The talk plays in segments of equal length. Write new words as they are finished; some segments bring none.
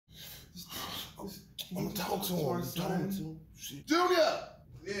I'm gonna talk to him. Junior!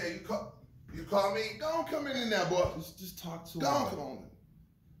 Yeah, you call me? Don't come in there, boy. Just talk to him. Don't come on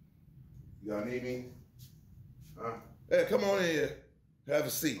in. Y'all need me? Huh? Hey, come on in here. Have a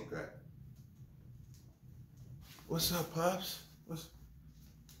seat. Okay. What's up, Pops?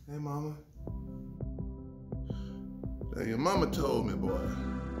 Hey, Mama. Now, your mama told me, boy,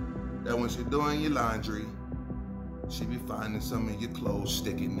 that when she's doing your laundry, she be finding some of your clothes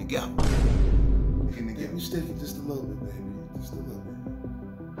sticking together. Let me stick it just a little bit, baby. Just a little bit.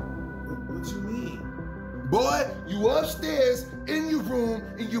 What you mean? Boy, you upstairs in your room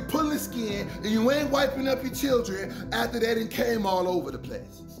and you pulling skin and you ain't wiping up your children after that and came all over the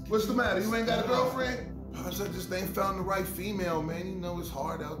place. What's the matter? You ain't got a girlfriend? Pops, I just ain't found the right female, man. You know it's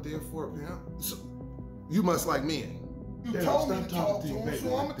hard out there for a pimp. So, you must like men. You told me to talk to him,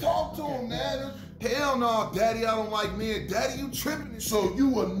 so I'm gonna talk to him, Dad. Hell no, Daddy, I don't like men. Daddy, you tripping and shit. So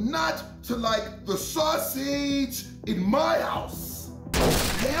you are not to like the sausage in my house.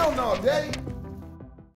 Hell no, Daddy.